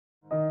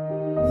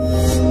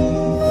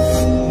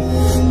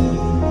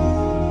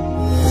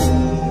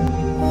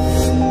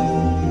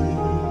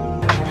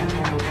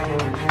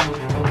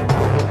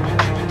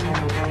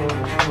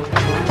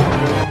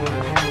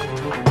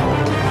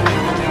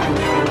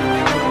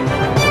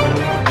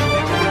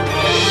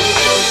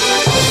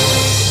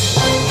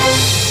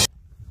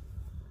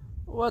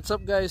What's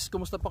up guys?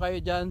 Kumusta pa kayo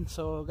dyan?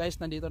 So guys,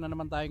 nandito na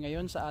naman tayo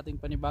ngayon sa ating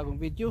panibagong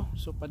video.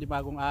 So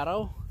panibagong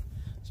araw.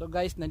 So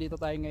guys, nandito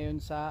tayo ngayon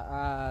sa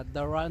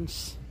The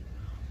Ranch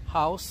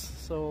House.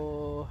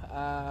 So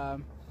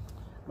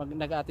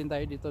nag-a-attend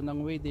tayo dito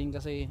ng wedding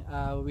kasi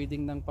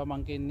wedding ng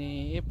pamangkin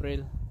ni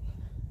April.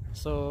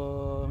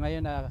 So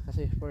ngayon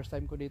kasi first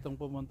time ko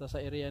ditong pumunta sa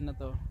area na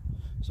to.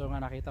 So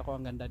nga nakita ko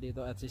ang ganda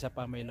dito at isa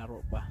pa may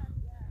laro pa.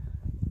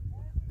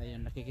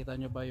 Ayun, nakikita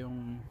nyo ba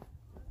yung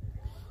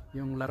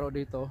laro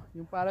dito,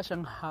 yung para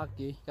siyang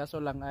hockey, kaso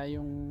lang ay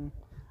yung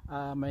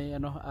may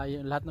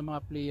lahat ng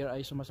mga player ay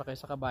sumasakay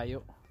sa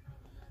kabayo.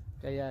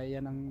 Kaya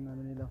yan ang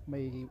nila,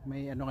 may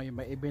ngayon,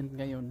 may event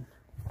ngayon.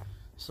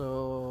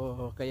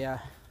 So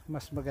kaya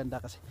mas maganda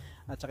kasi,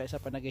 at saka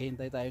isa pa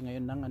naghihintay tayo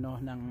ngayon ng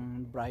ng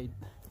bride.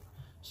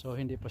 So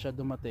hindi pa siya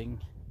dumating.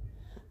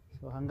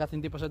 So hangga't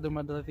hindi pa siya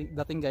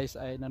dumating guys,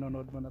 ay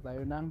nanonood muna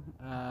tayo ng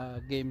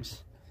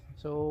games.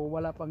 So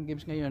wala pang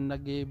games ngayon,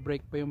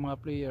 nag-break pa yung mga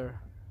player.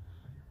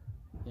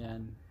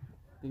 Yan,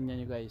 tingnan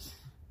nyo guys.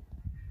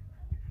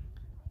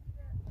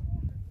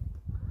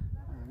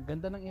 Ang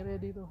ganda ng area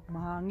dito,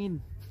 mahangin.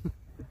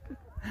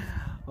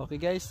 Okay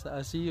guys,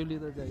 see you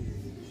later guys.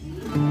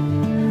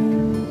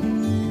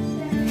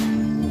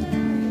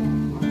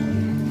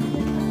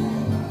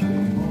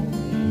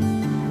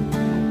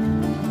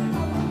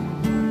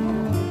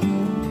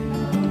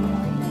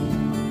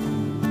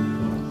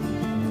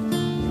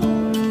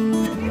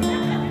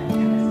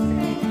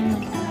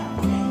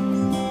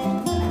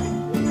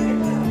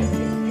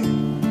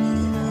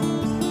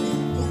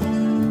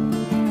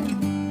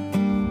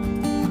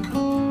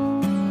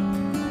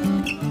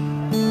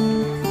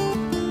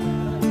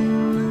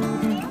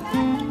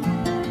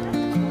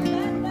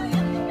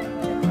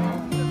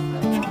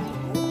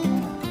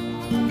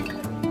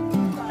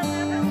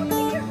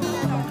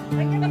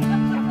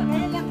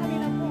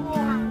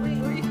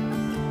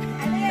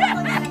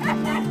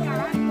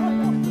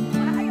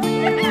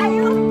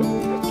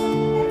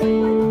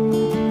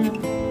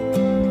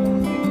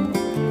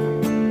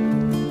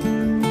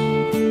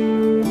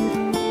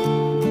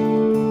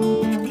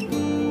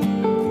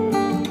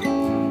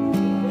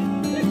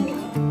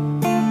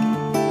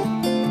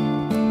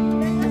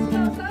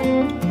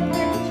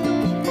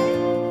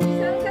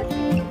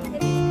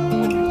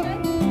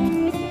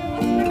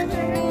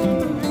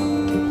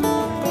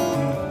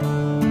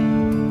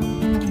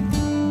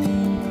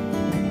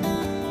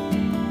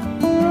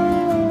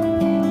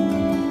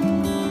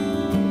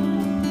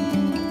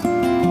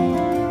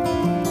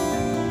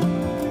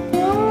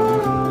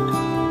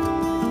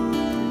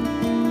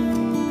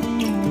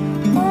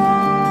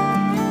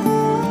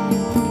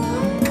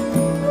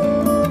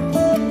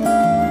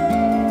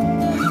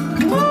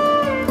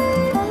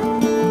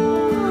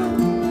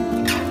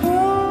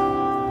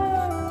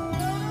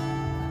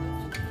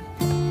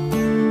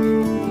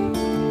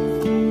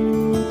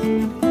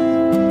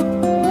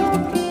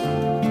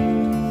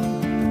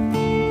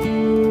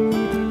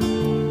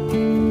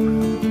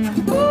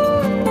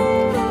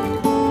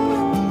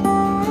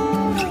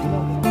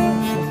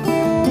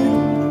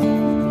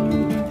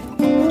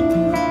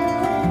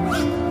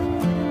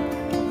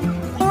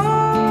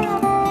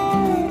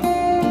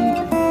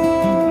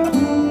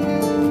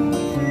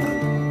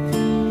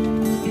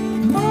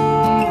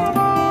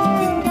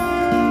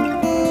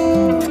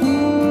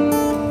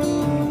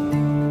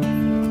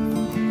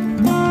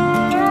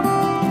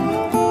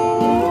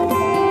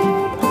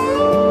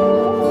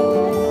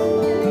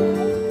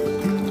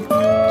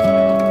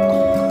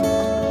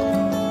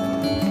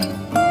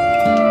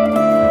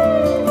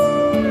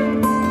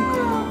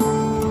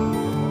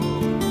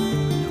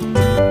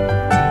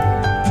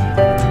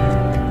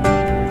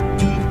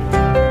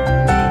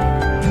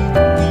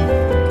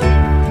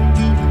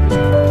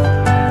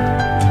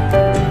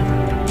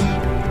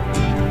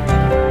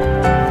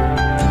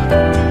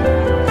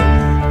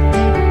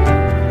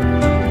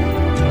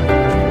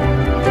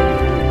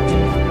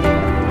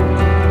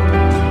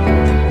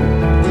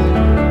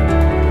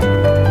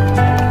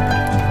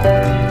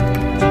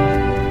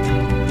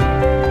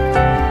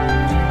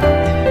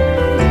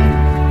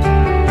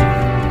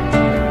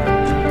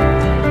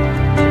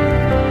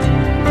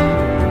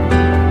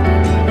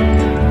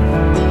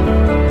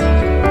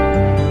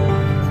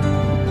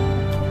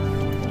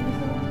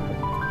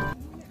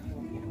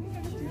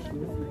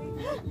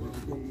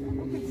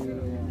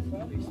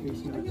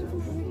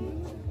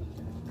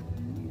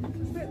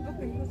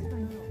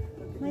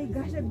 My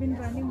gosh, I've been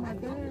running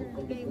mother.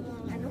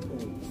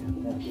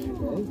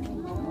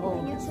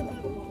 Oh.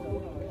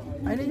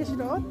 Ay, hindi niya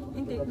sinuot?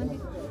 Hindi,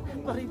 nandito.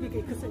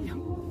 Paribigay ko sa iyo.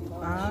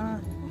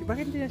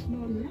 Bakit hindi niya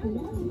sinuot?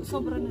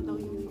 Sobra na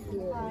daw yun.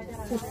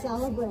 To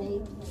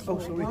celebrate the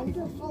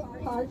wonderful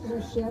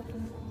partnership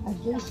of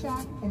Gisha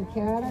and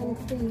Karen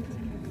Feet,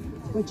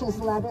 which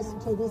has led us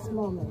to this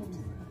moment.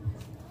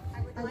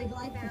 I would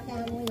like the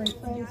family and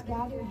friends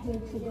gathered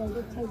here today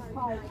to take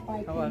part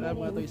by committing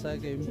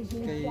to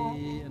Gisha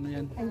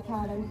and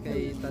Karen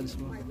Feet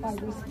by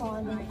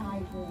responding I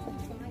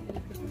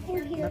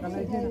agree.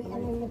 today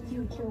and in the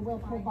future will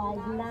provide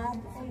love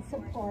and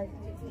support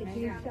to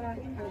Disha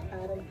and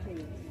Karen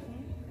Creed.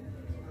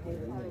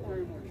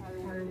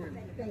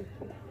 Thank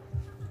you.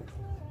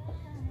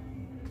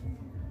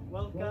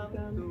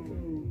 Welcome to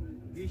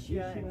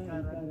Disha and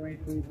Karen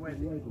Creed's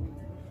wedding.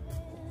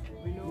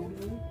 We know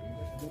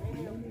that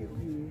many of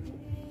you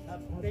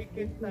have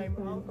taken time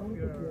out of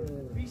your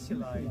busy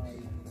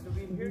lives to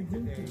be here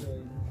today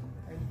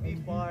and be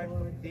part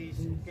of this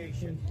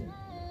occasion.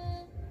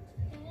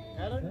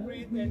 Karen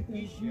Creed and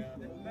Disha,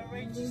 that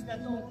marriage is not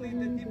only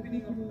the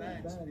deepening of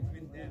bonds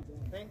between them.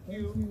 Thank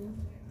you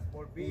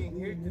for being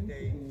here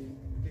today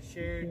to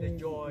share the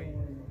joy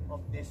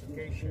of this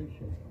occasion.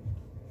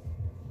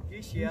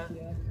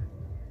 Disha,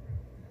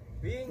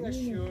 being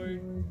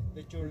assured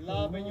that your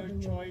love and your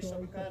choice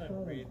of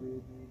Karen Creed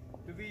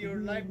to be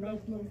your lifelong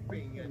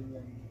companion,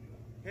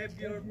 have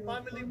your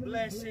family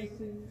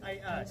blessing, I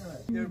ask,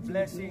 their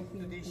blessing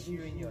to this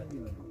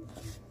union.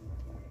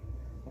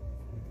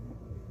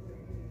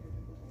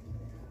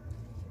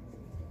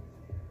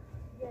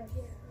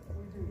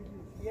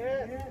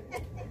 Yes.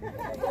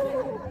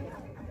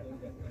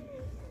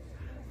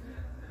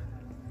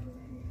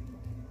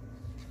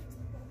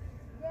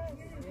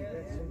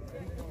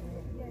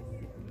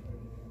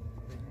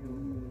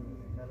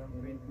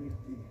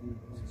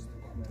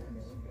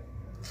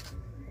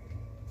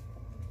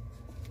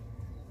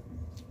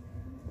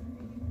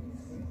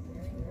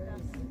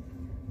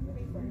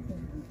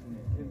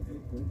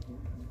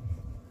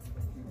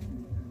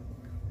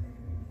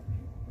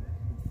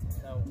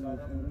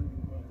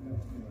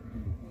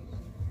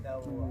 Now,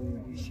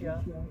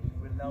 Disha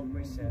will now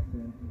present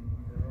the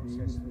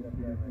roses to the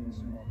parents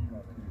of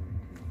Karen.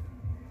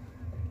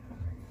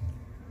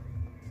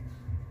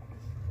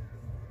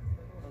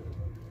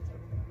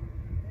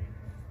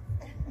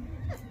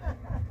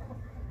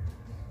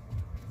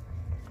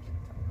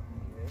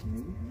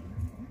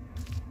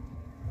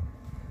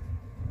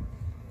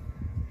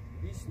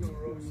 These two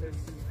roses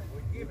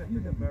were given to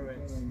the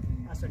parents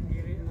as a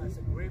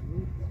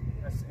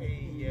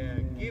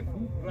gift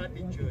of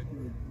gratitude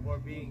for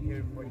being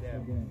here for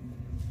them.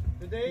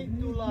 Today,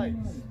 two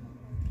lives,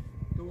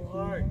 two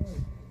hearts,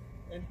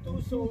 and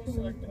two souls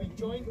are to be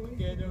joined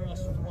together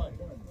as one.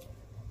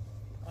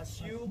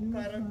 As you,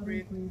 Karen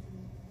Creed,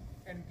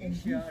 and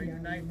Disha are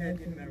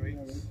united in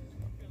marriage,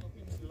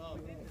 it's love.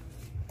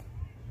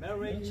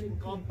 Marriage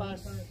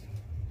encompasses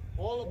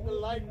all of the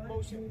life's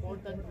most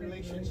important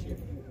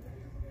relationships.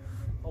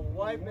 A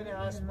wife and a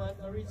husband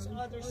are each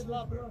other's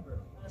lover.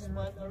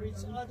 Husband are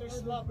each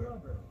other's lover.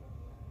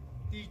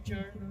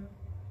 Teacher,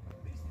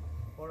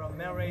 for a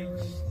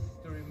marriage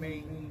to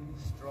remain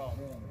strong.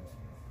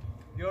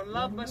 Your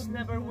love must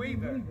never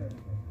waver,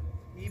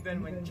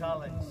 even when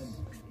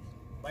challenged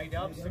by the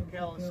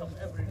obstacles of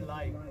every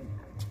life.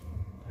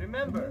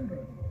 Remember,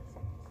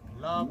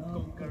 love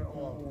conquers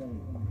all.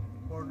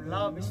 For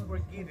love is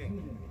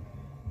forgiving,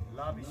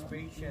 love is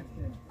patient,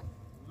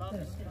 love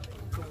is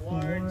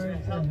towards a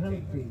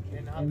healthy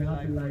and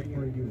happy life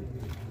for you.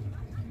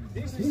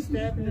 This is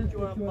step that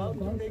you are about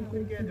to take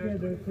together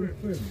to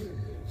confirm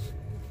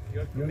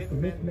your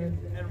commitment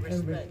and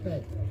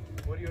respect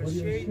for your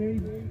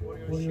shared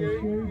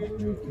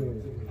future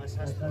as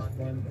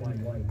husband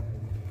and wife.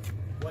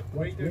 What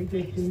greater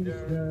thing is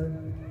there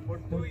for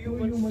two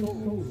human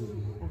souls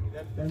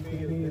that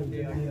feel that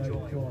they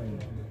are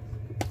joined?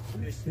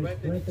 To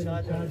strengthen each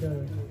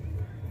other,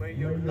 may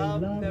your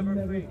love never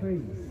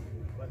fades,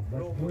 but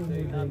grow more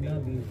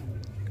dynamic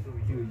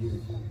through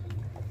years.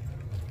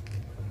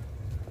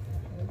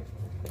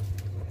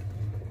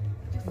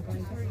 I'm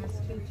going to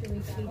ask you to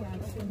repeat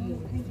after me.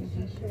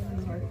 Disha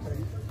and Martha.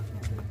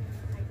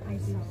 I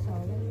do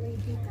solemnly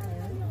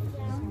declare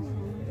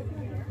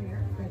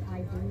that I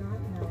do not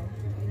know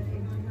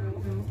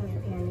of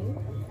any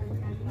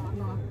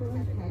lawful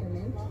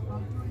impediment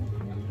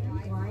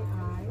why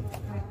I,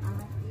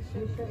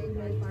 Disha and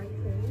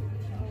Martha,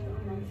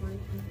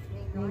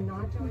 may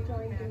not be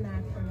joined in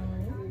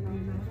matrimony.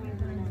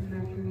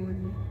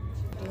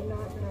 Do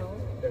not know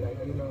That I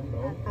do not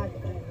know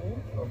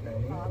of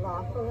any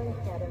lawful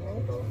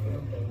impediment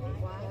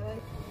why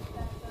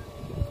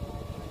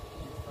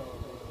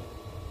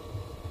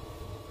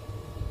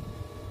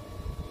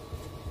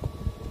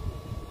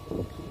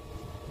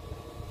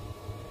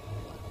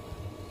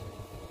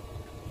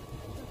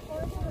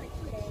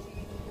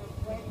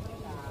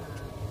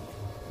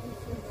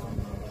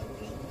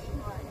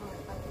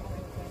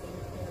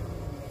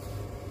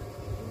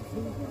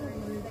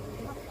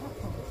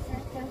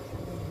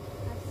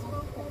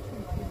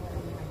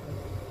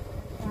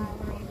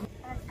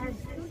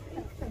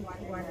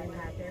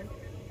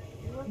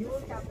you will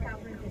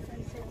discover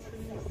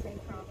deficiencies, say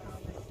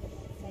promises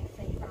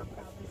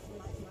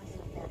must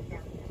be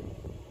met.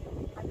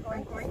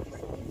 I'm going to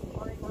speak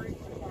words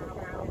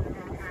now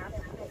and ask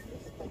that you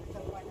speak to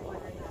one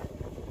another.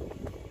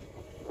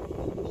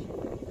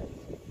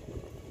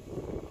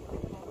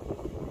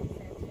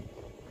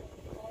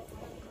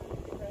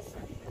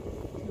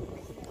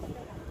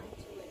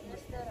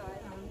 That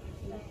I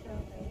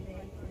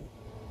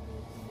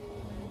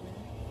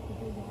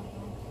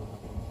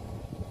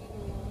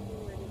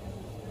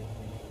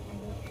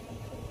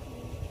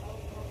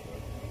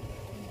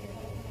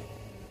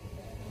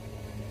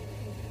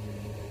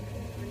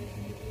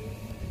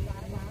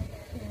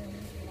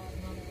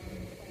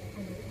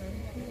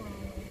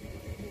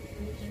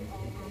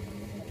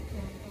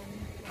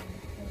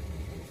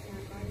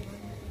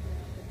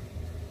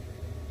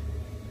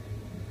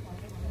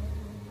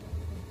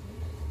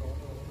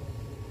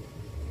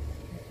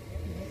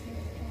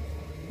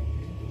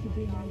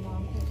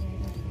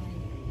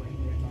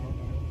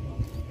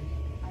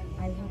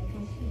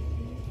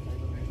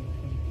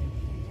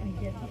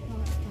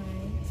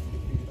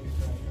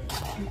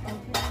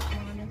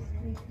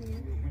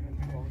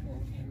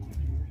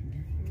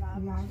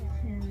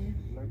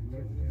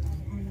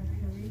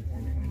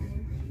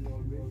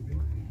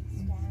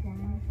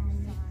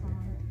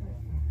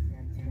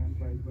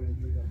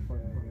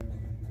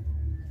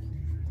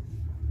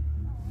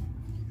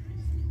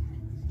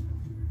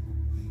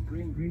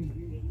May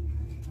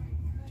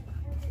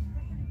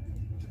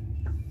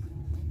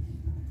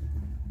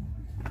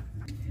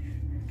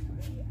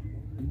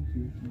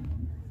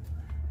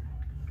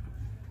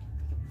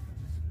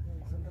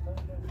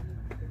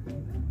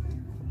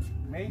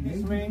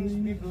these rings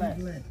be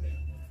blessed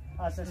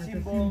as a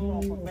symbol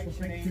of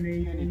affectionate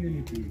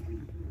unity.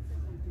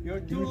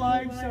 Your two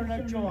lives are now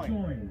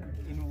joined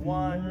in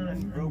one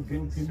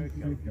unbroken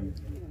circle.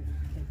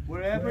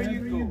 Wherever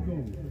you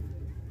go,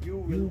 you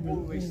will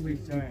always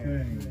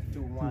return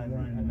to one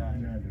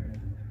another.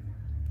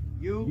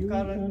 You,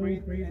 Karen,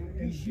 Brit, and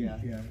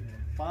Keisha,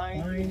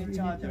 find in each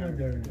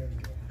other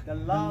the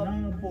love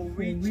for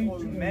which all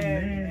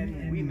men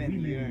and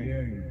women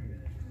yearn.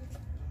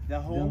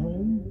 The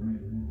home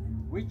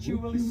which you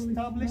will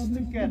establish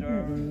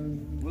together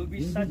will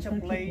be such a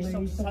place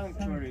of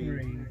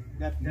sanctuary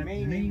that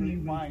many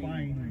will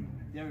find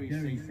there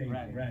is a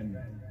friend.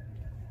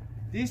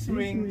 These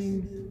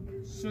rings,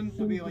 soon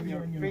to be on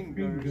your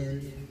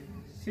fingers,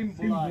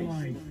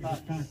 symbolize the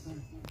touch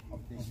of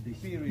the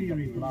spirit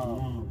of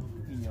love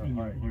in your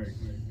hearts.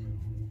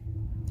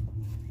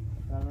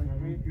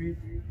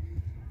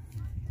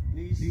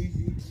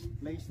 Please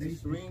place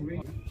this ring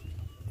on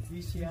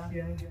Keisha.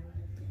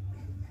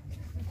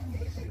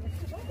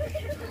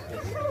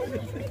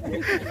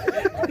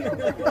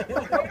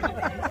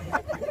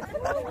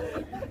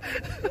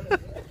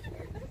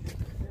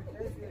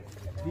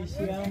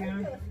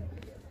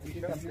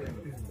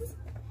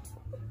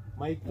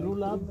 My true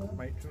love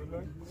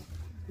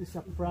is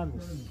a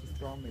promise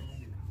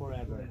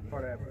forever.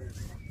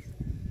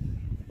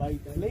 By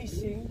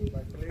placing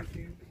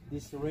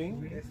this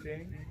ring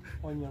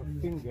on your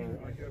finger,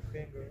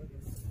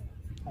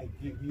 I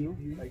give you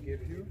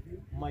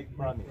my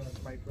promise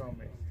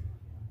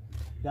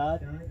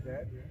that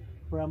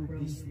from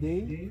this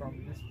day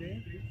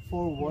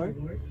forward,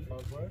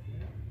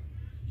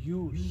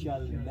 you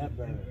shall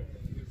never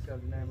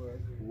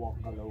walk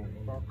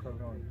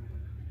alone.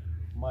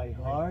 My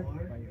heart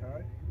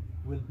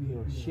will be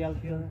your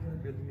shelter.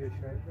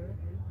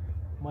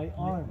 My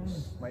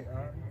arms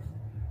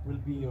will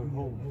be your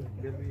home.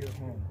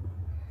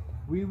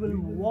 We will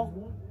walk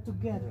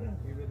together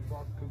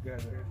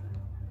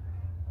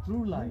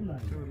through life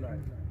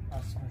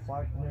as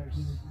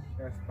partners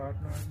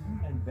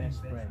and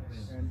best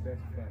friends.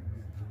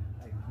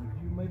 I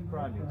give you my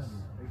promise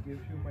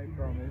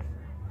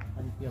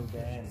until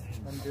the end.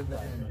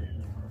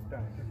 of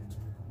time.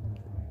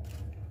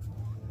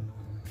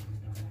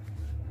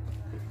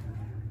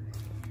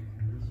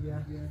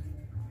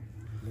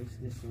 Place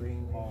this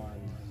ring on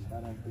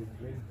Karanpreet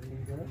ring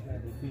finger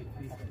and repeat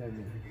after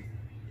me.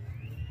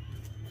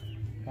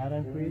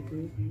 Karanpreet,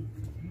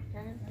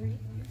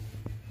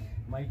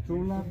 my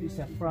true love is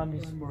a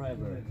promise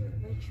forever.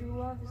 My true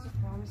love is a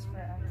promise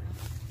forever.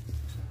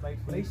 By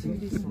placing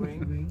this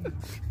ring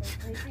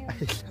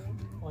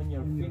on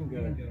your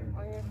finger,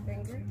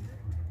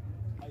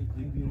 I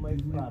give you my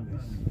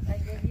promise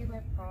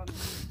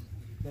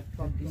that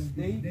from this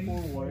day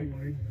forward,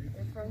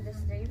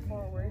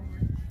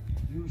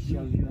 you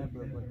shall never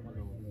work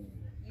alone.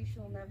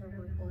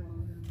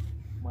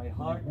 My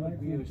heart will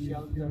be your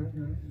shelter.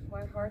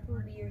 My heart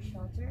will be your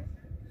shelter.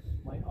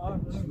 My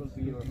arms will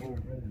be your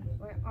home.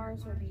 My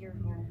arms will be your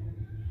home.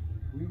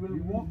 We will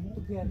walk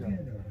together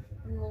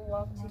We will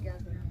walk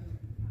together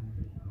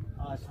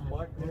as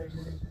partners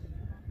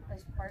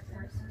as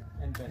partners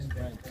and best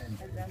friends.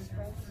 and best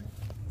friends.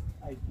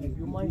 I give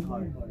you my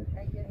heart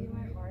I give you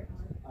my heart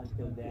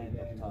until the end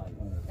of time.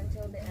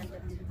 until the end of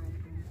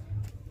time.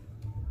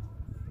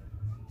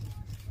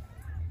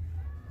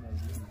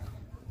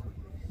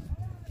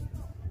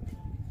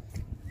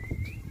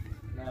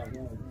 Now,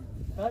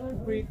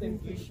 Karanpreet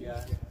and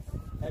Keisha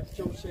have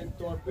chosen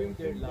to affirm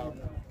their love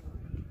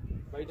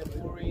by the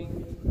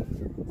pouring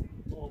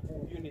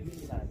of unity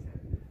sun.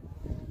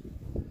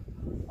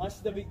 As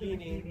the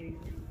beginning,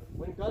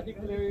 when God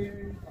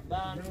declared a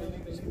man will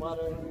leave his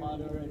father and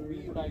mother and be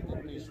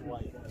united to his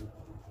wife,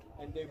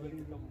 and they will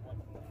become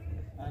one.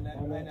 And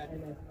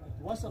it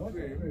was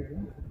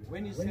affirmed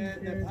when he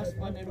said that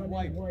husband and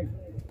wife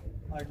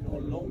are no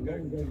longer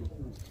two,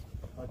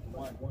 but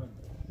one.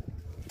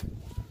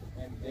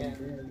 And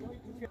then,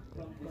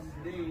 from this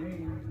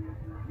day,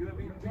 you have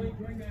been joined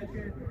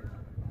together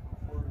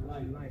for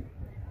life.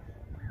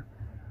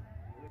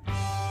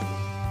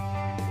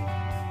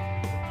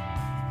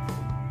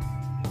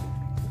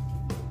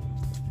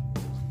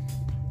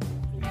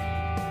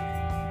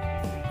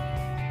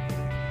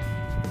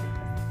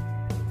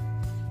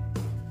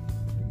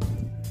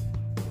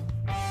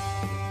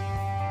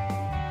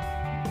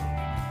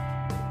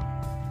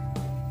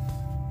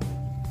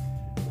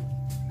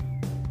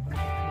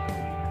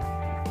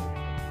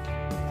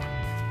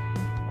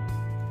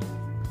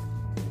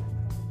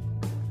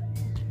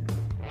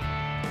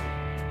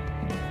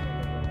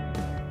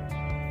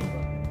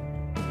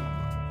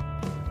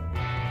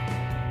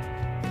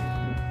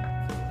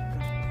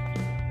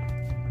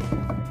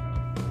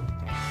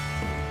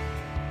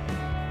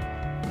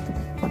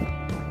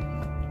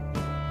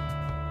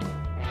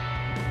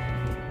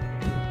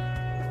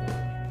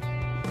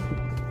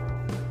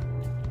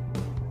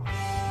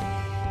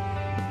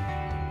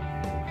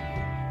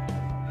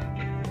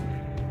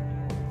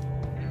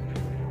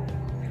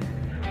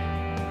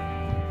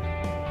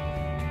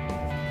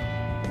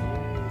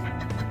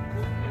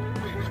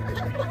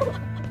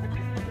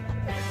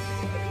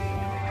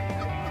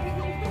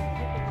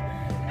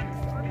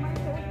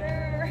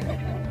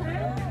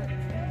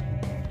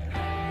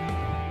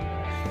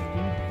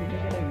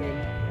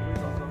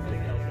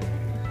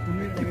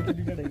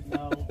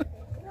 Now,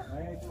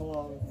 I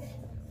call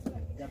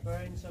the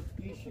parents of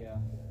Asia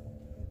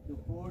to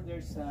pour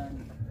their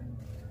son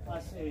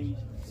as a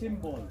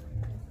symbol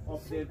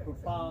of their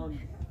profound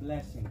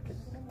blessings.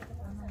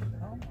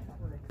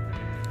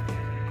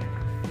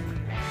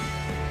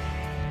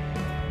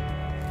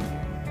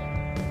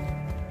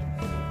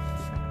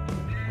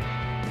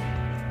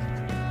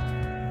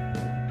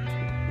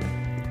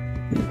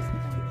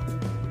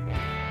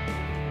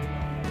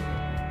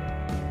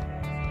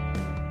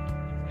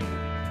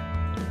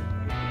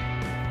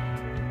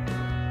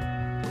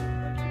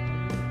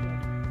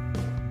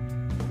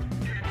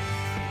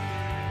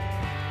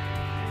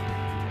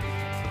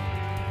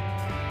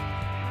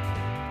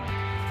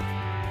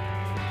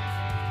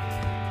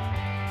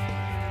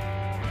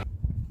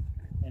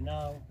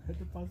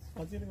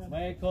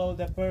 May I call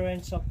the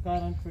parents of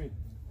current trip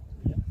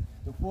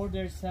to pour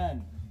their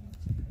son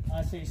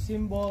as a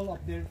symbol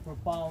of their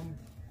profound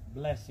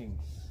blessings.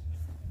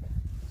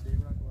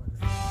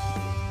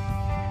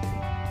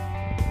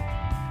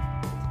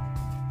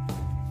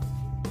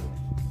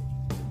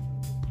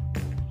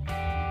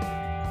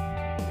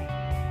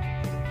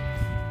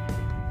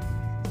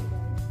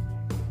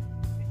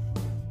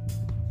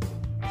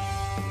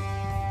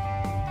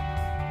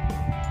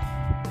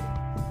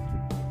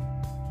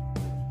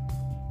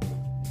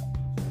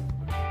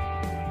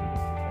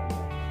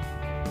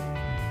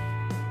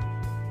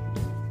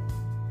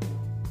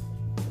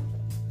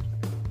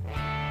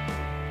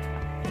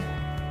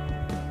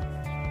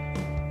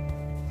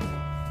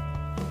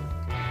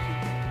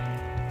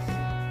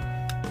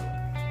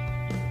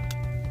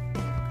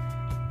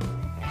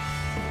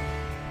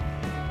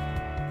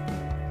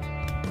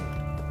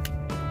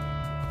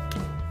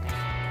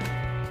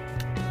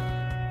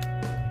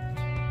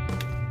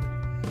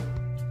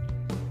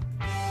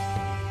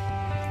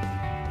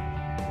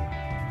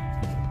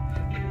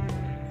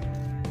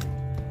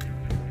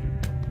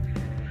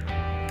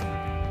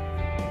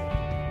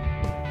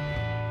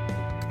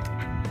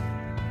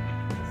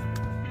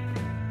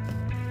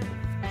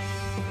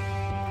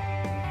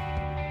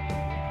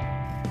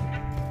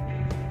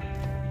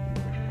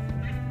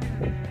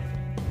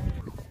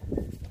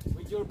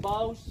 With your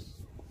vows,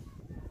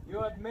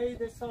 you have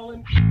made a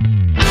solemn